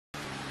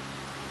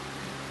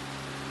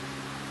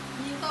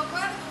倒过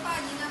来不把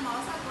人家毛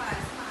撒过来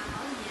是吧？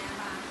毛是盐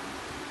吧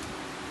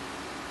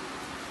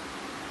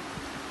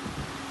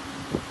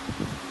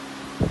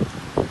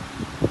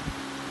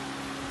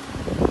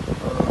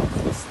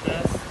？First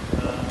step,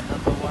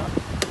 number one,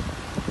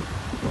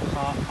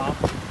 half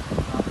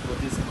for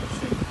this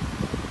machine.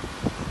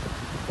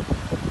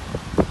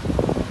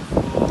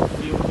 For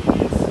few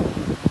minutes,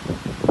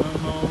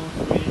 normal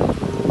 3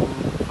 to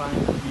 5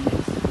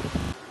 minutes.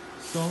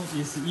 So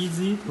it's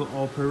easy to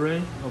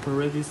operate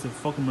this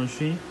fog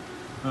machine.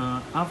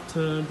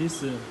 After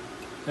this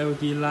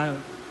LED light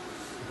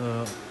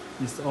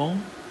is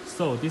on,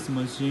 so this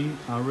machine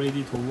are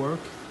ready to work.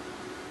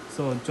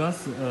 So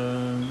just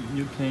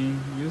you can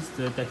use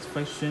the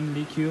disinfection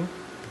liquid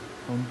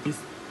on this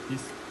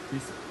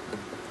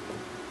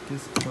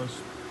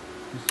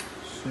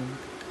machine.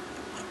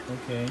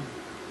 Okay.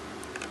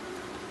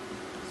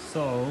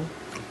 So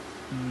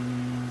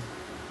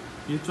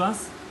you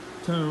just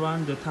turn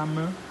around the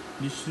timer.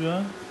 Be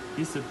sure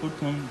this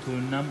button to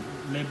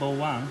level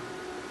 1.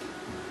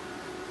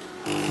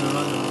 Turn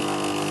around the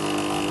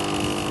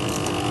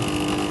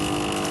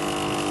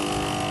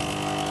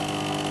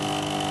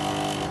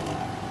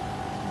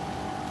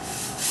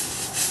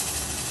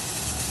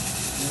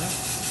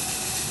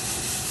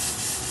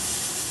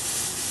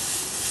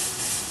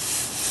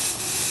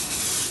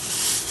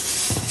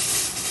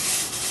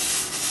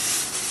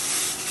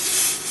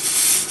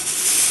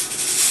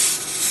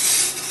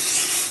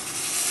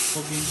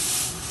fogging.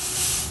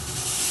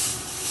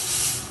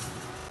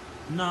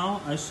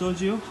 Now I showed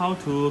you how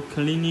to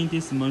cleaning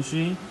this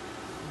machine.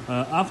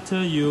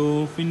 After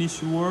you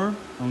finish work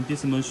on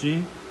this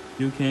machine,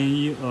 you can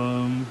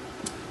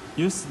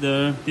use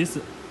this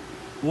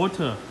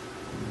water,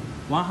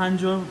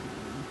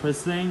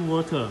 100%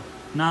 water,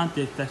 not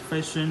the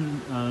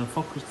disinfection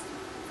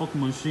fog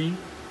machine,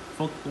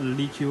 fog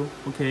liquid.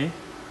 Okay,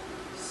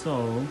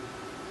 so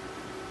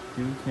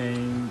you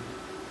can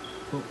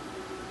put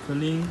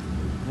clean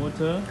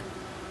water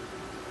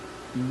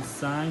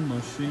inside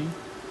machine.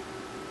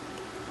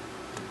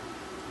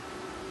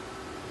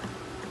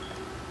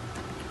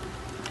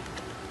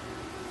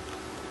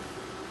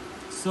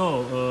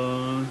 So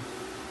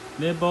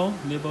level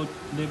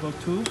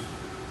 2,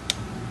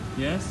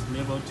 yes,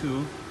 level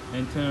 2,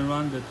 and turn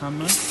around the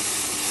timer.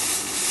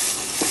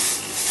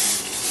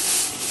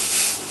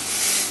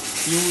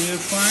 You will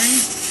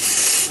find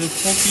the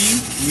fogging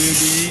will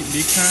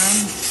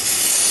become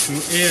to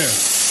air.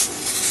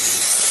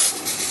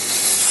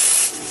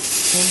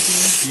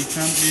 Fogging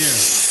become air.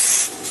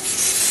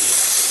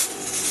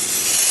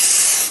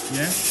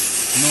 Yes,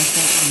 no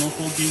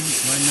fogging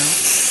right now.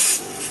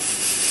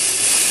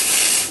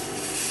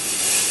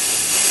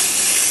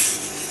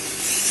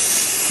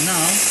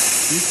 Now,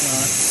 these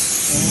are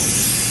all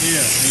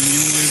air, and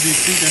you will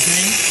see the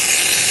hand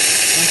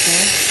also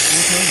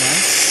water,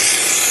 right?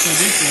 So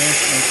this is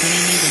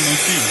cleaning the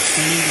machine.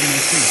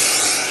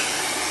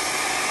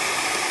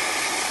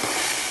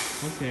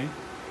 Okay.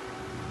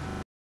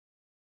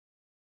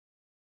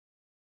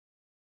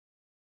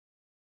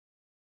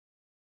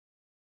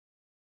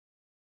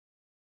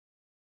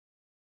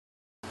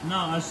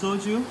 Now I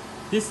showed you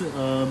this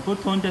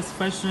button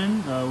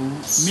disinfection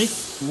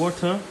mix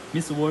water,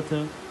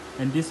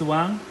 and this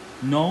one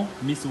no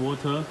mix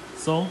water.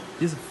 So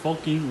this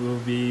fogging will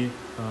be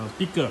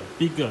bigger,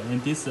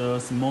 and this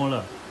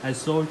smaller. I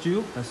showed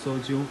you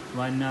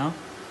right now.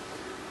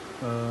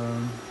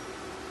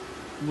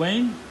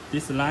 When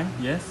this light,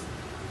 yes,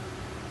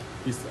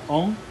 is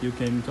on, you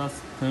can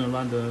just turn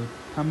around the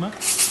timer.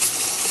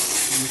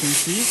 You can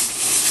see.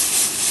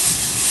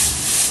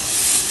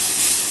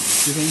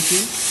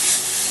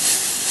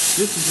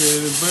 This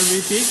is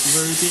very big,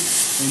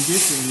 and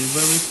this is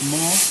very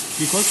small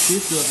because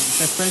this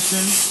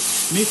disinfection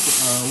mix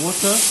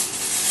water,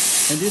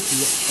 and this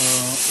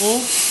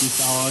all is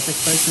our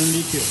disinfection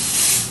liquid.